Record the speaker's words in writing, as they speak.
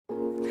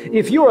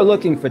If you are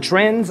looking for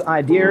trends,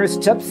 ideas,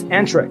 tips,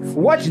 and tricks,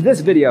 watch this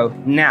video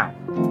now.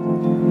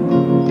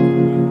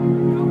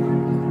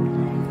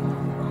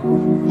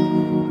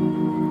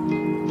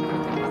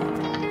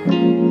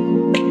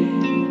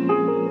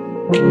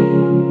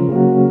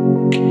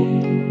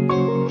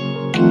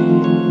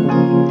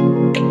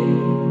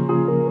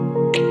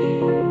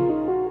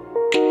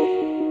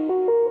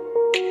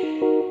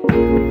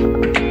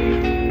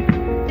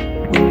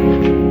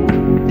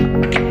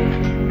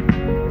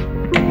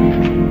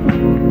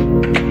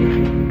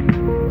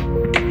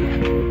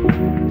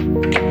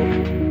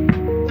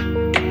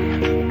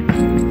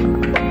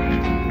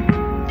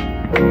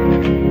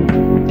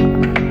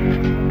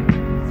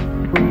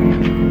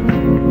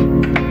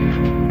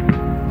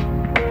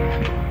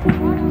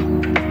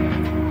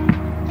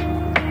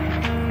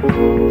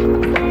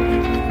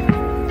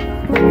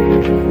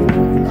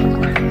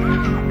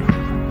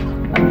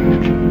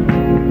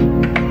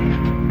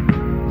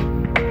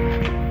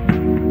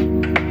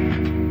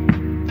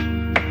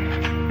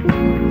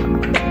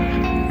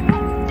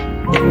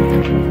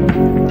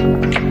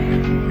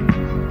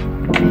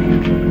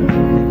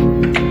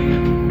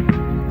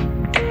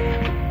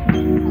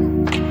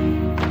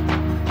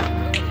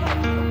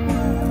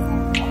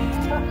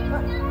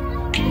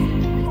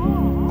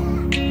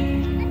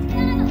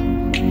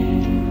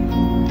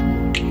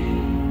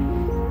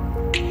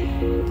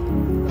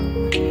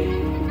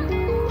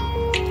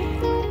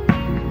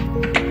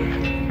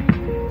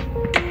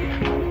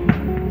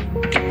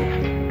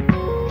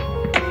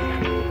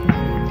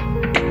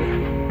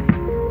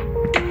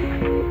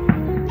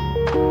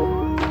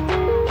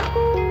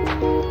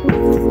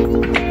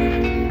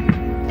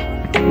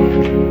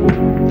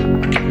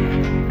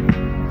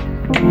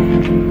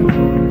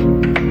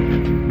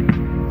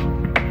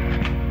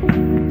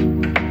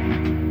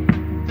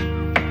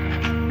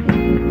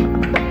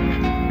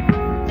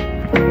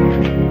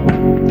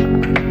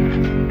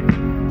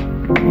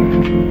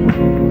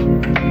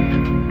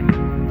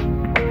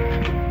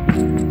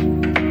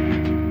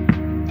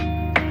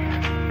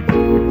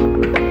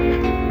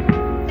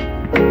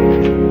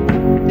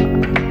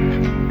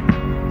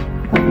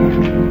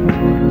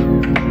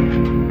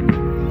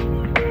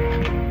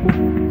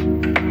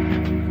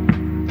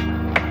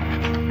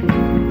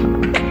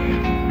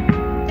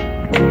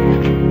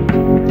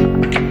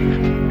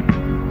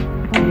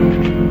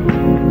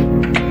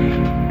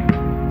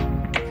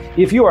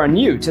 If you are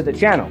new to the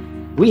channel,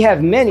 we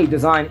have many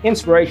design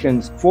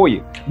inspirations for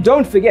you.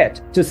 Don't forget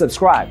to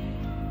subscribe.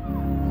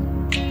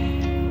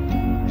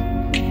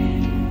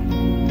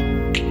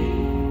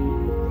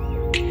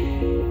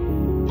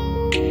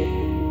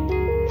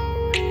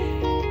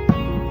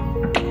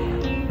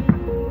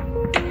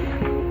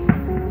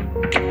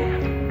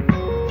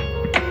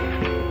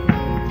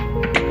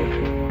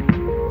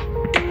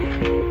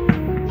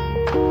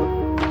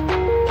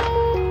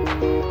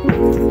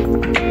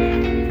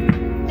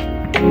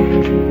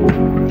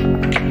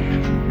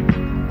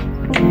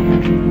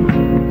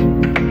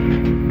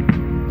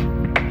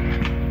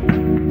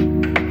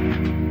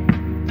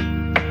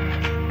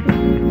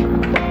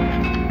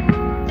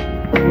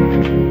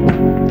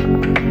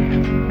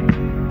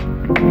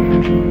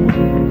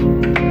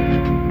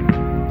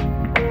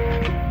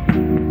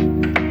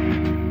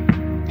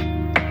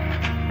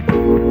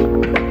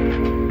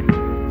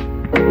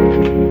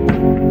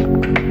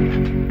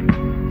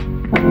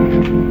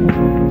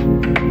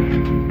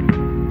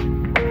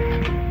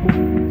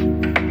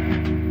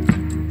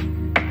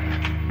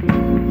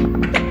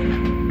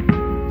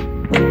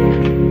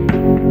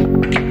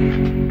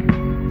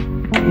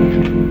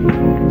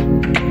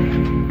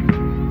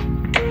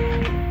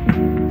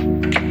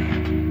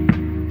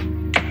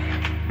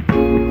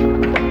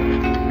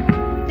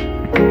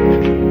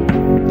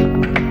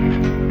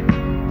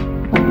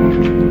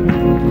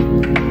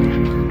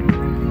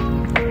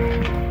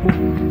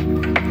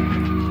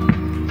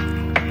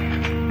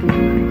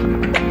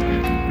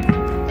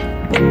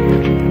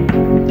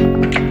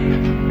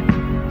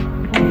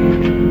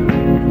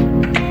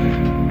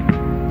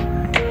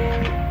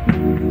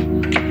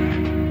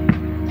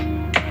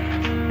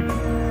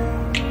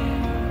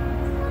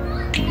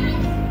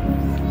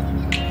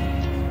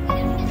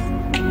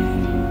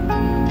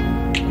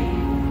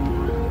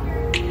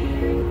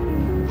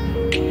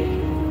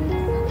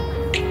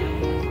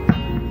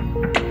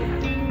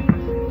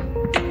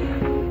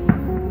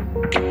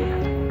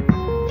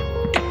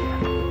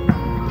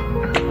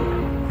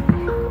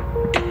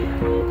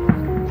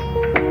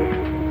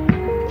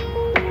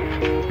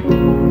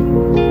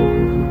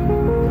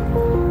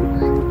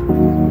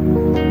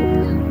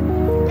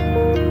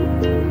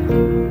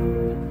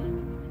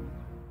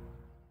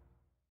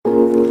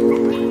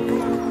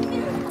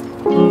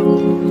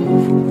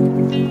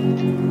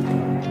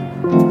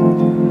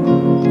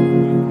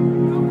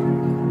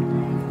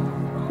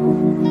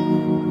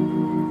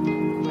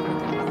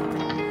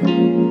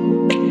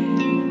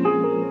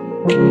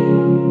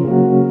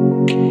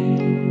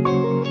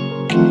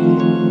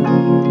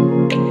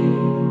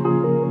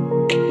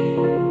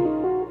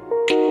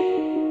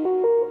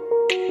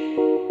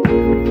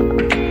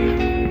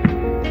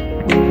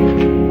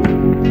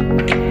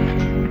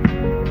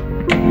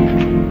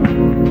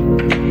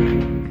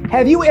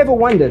 Have you ever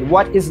wondered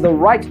what is the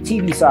right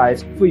TV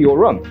size for your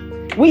room?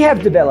 We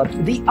have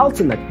developed the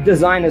ultimate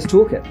designer's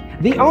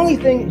toolkit. The only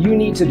thing you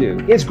need to do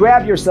is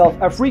grab yourself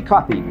a free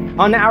copy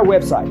on our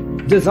website,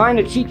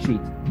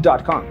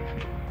 designercheatsheet.com.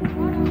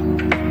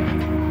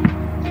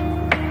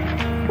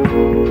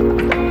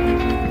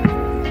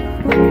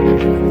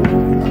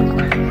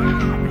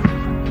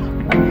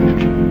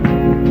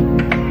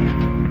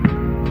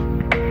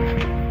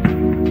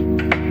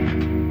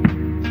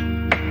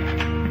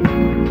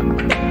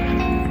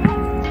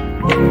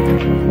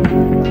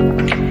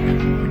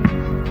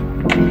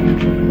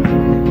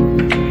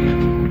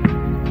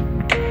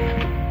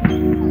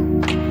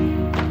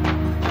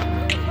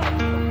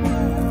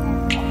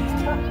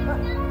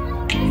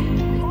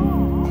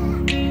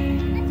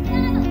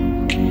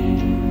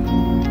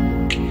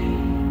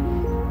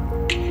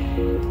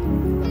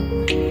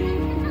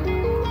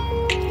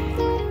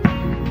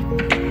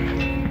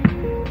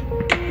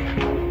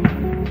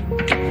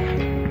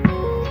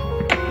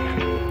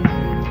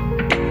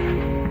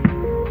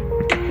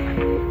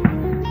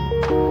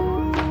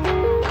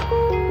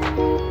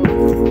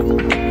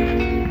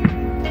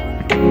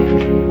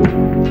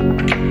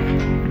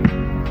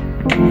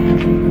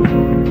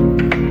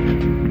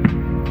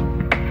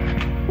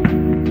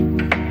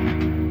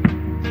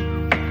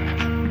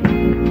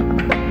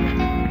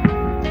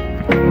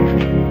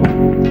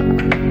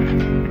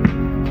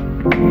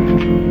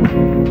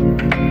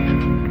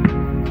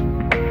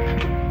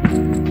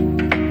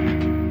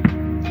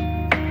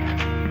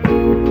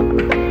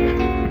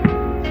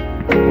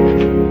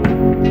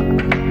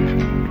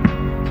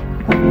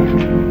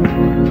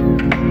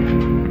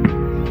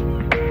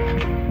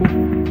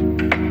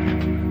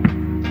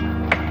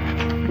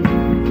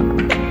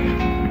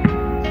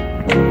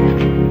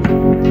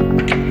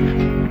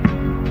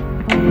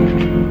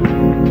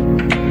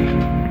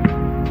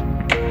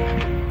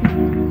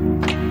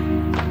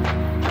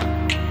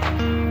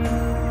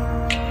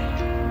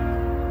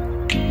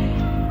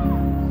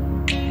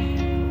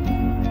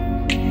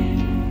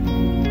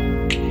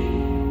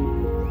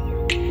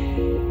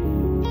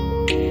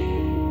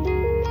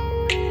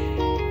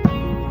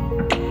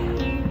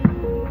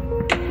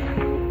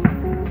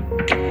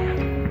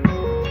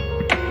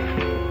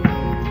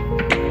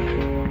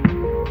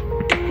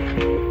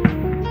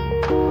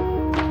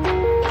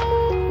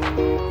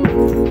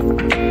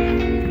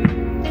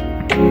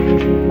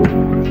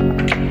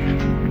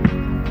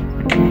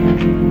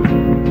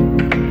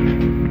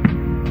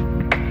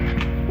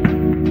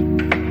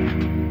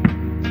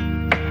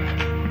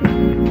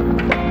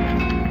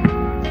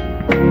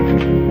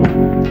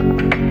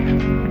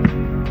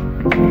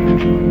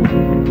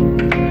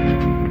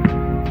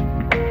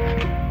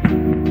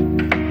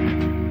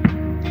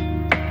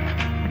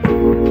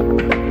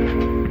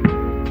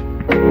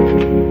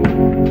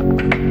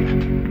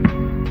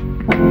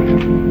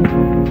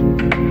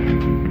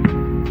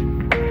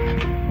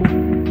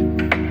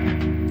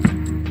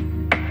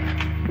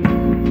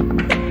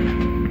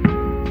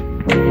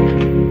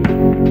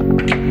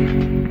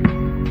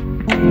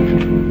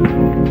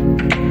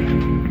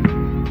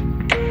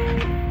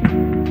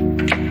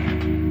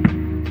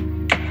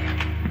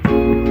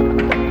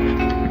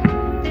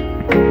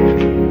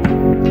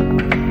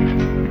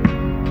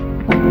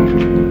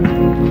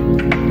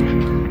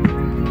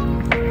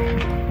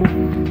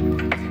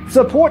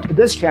 Support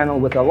this channel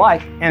with a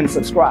like and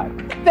subscribe.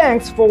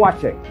 Thanks for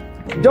watching.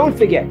 Don't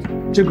forget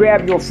to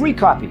grab your free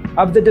copy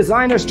of the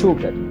Designer's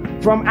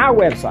Toolkit from our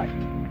website,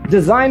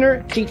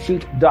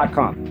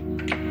 designercheatsheet.com.